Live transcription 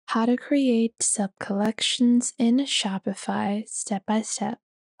How to create sub-collections in Shopify step by step.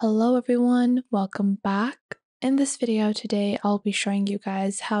 Hello everyone, welcome back. In this video today, I'll be showing you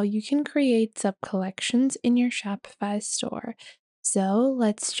guys how you can create sub-collections in your Shopify store. So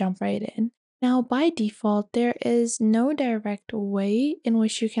let's jump right in. Now, by default, there is no direct way in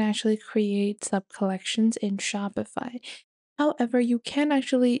which you can actually create sub-collections in Shopify. However, you can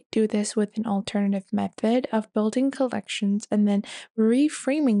actually do this with an alternative method of building collections and then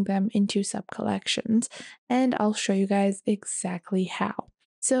reframing them into sub-collections, and I'll show you guys exactly how.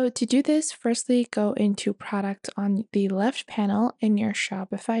 So to do this, firstly go into product on the left panel in your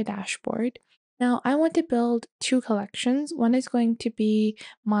Shopify dashboard. Now I want to build two collections. One is going to be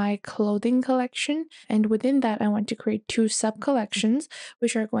my clothing collection, and within that I want to create two sub-collections,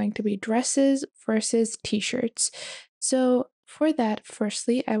 which are going to be dresses versus t-shirts. So for that,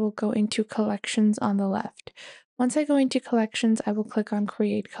 firstly, I will go into collections on the left. Once I go into collections, I will click on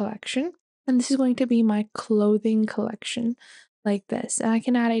create collection. And this is going to be my clothing collection like this. And I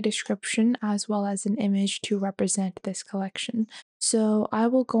can add a description as well as an image to represent this collection. So I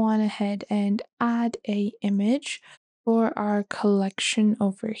will go on ahead and add a image for our collection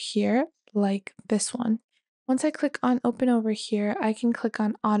over here, like this one. Once I click on open over here, I can click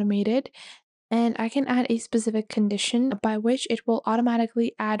on automated and I can add a specific condition by which it will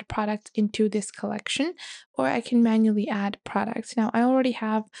automatically add products into this collection, or I can manually add products. Now, I already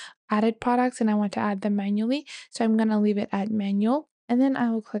have added products and I want to add them manually, so I'm going to leave it at manual, and then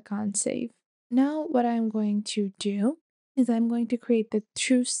I will click on save. Now, what I'm going to do is I'm going to create the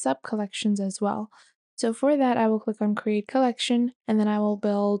two sub collections as well. So for that, I will click on create collection and then I will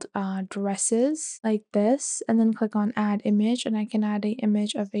build dresses like this and then click on add image and I can add an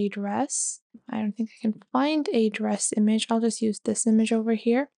image of a dress. I don't think I can find a dress image. I'll just use this image over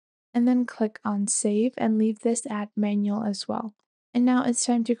here and then click on save and leave this at manual as well. And now it's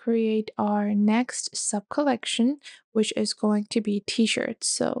time to create our next sub collection, which is going to be t-shirts.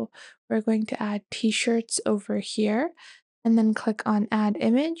 So we're going to add t-shirts over here and then click on add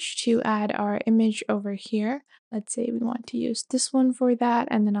image to add our image over here. Let's say we want to use this one for that,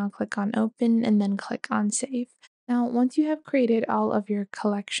 and then I'll click on open and then click on save. Now, once you have created all of your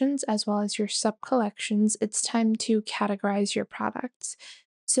collections as well as your sub collections, it's time to categorize your products.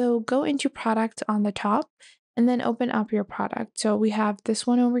 So go into product on the top and then open up your product. So we have this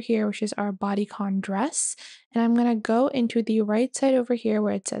one over here, which is our bodycon dress. And I'm going to go into the right side over here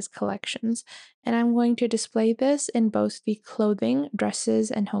where it says collections. And I'm going to display this in both the clothing,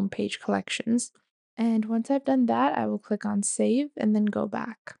 dresses, and homepage collections. And once I've done that, I will click on save and then go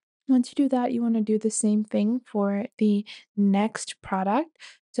back. Once you do that, you want to do the same thing for the next product.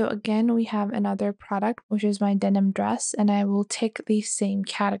 So again, we have another product, which is my denim dress, and I will tick the same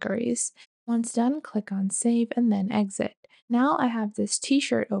categories. Once done, click on save and then exit. Now I have this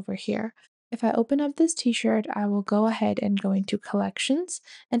t-shirt over here. If I open up this t-shirt, I will go ahead and go into collections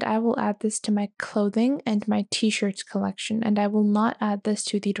and I will add this to my clothing and my t-shirts collection, and I will not add this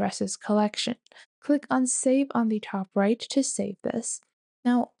to the dresses collection. Click on save on the top right to save this.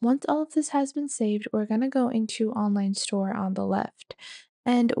 Now, once all of this has been saved, we're going to go into online store on the left.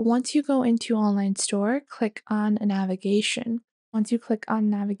 And once you go into online store, click on navigation. Once you click on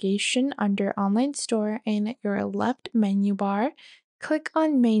navigation under online store in your left menu bar, click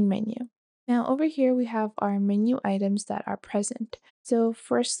on main menu. Now over here we have our menu items that are present. So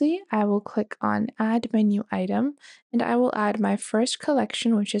firstly, I will click on add menu item and I will add my first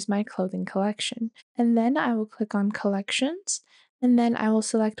collection, which is my clothing collection. And then I will click on collections and then I will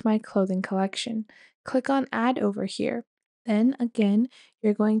select my clothing collection. Click on add over here. Then again,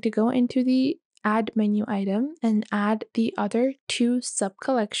 you're going to go into the add menu item and add the other two sub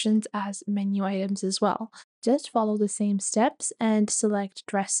collections as menu items as well. Just follow the same steps and select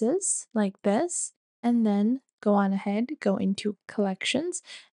dresses like this, and then go on ahead, go into collections,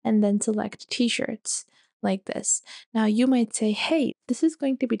 and then select t-shirts like this. Now you might say, hey, this is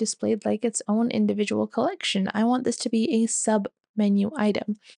going to be displayed like its own individual collection. I want this to be a sub menu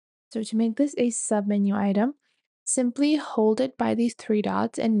item. So to make this a sub menu item, simply hold it by these three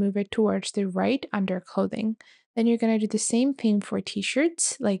dots and move it towards the right under clothing. Then you're going to do the same thing for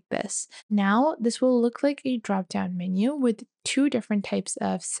t-shirts like this. Now, this will look like a drop-down menu with two different types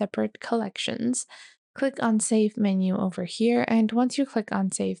of separate collections. Click on Save Menu over here, and once you click on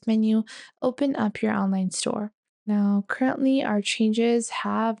Save Menu, open up your online store. Now, currently our changes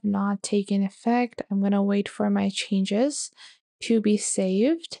have not taken effect. I'm going to wait for my changes to be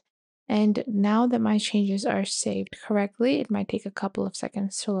saved. And now that my changes are saved correctly, it might take a couple of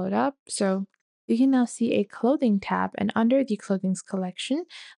seconds to load up. So you can now see a clothing tab, and under the clothing's collection,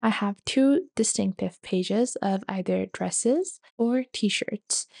 I have two distinctive pages of either dresses or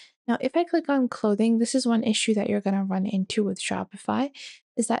t-shirts. Now, if I click on clothing, this is one issue that you're going to run into with Shopify,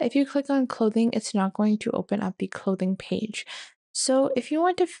 is that if you click on clothing, it's not going to open up the clothing page. So if you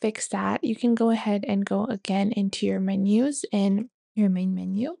want to fix that, you can go ahead and go again into your menus in your main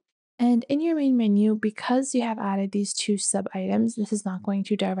menu. And in your main menu, because you have added these two sub items, this is not going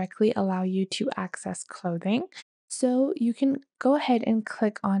to directly allow you to access clothing. So you can go ahead and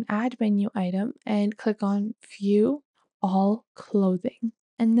click on add menu item and click on view all clothing.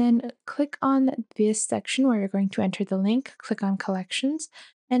 And then click on this section where you're going to enter the link, click on collections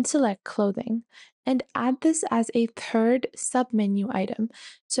and select clothing and add this as a third sub menu item.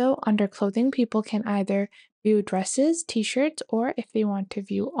 So under clothing, people can either view dresses, t-shirts, or if they want to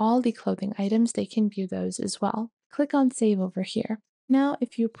view all the clothing items, they can view those as well. Click on save over here. Now,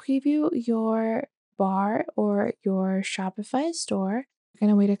 if you preview your bar or your Shopify store, you're going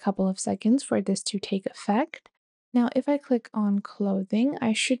to wait a couple of seconds for this to take effect. Now, if I click on clothing,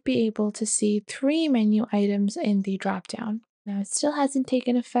 I should be able to see three menu items in the dropdown. Now, it still hasn't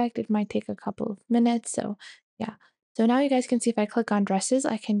taken effect. It might take a couple of minutes. So, yeah. So now you guys can see if I click on dresses,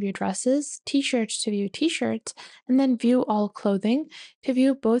 I can view dresses, t-shirts to view t-shirts, and then view all clothing to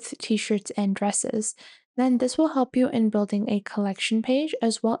view both t-shirts and dresses. Then this will help you in building a collection page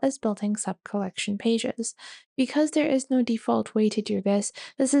as well as building sub-collection pages. Because there is no default way to do this,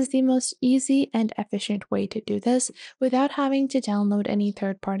 this is the most easy and efficient way to do this without having to download any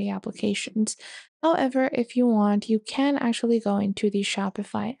third-party applications. However, if you want, you can actually go into the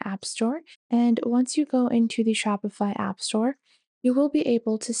Shopify App Store. And once you go into the Shopify App Store, you will be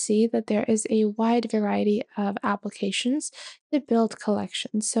able to see that there is a wide variety of applications to build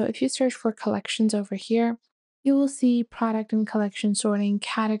collections. So if you search for collections over here, you will see product and collection sorting,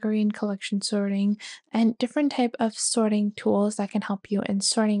 category and collection sorting, and different type of sorting tools that can help you in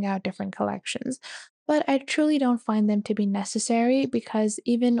sorting out different collections. But I truly don't find them to be necessary because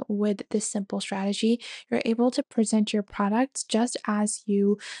even with this simple strategy, you're able to present your products just as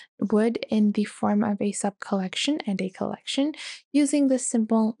you would in the form of a sub collection and a collection using this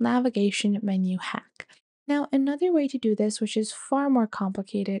simple navigation menu hack. Now, another way to do this, which is far more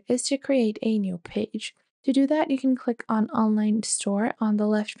complicated, is to create a new page. To do that, you can click on Online Store on the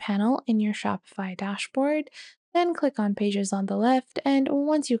left panel in your Shopify dashboard, then click on Pages on the left, and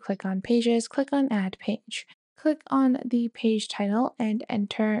once you click on Pages, click on Add Page. Click on the page title and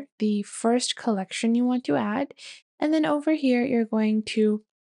enter the first collection you want to add, and then over here, you're going to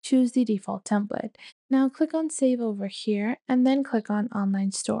choose the default template. Now click on Save over here, and then click on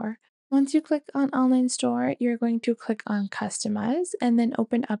Online Store. Once you click on Online Store, you're going to click on Customize and then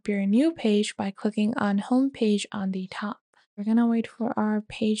open up your new page by clicking on Home Page on the top. We're going to wait for our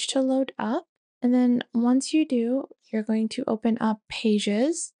page to load up. And then once you do, you're going to open up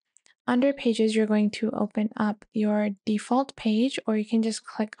Pages. Under Pages, you're going to open up your default page, or you can just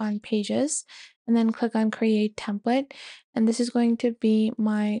click on Pages and then click on Create Template. And this is going to be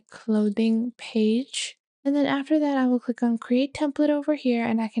my clothing page. And then after that, I will click on Create Template over here,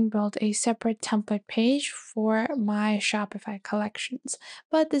 and I can build a separate template page for my Shopify collections.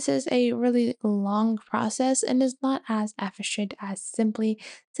 But this is a really long process and is not as efficient as simply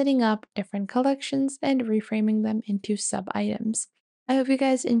setting up different collections and reframing them into sub items. I hope you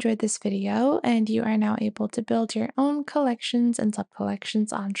guys enjoyed this video and you are now able to build your own collections and sub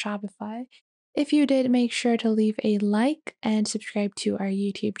collections on Shopify. If you did, make sure to leave a like and subscribe to our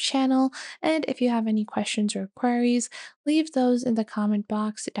YouTube channel. And if you have any questions or queries, leave those in the comment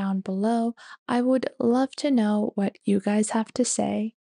box down below. I would love to know what you guys have to say.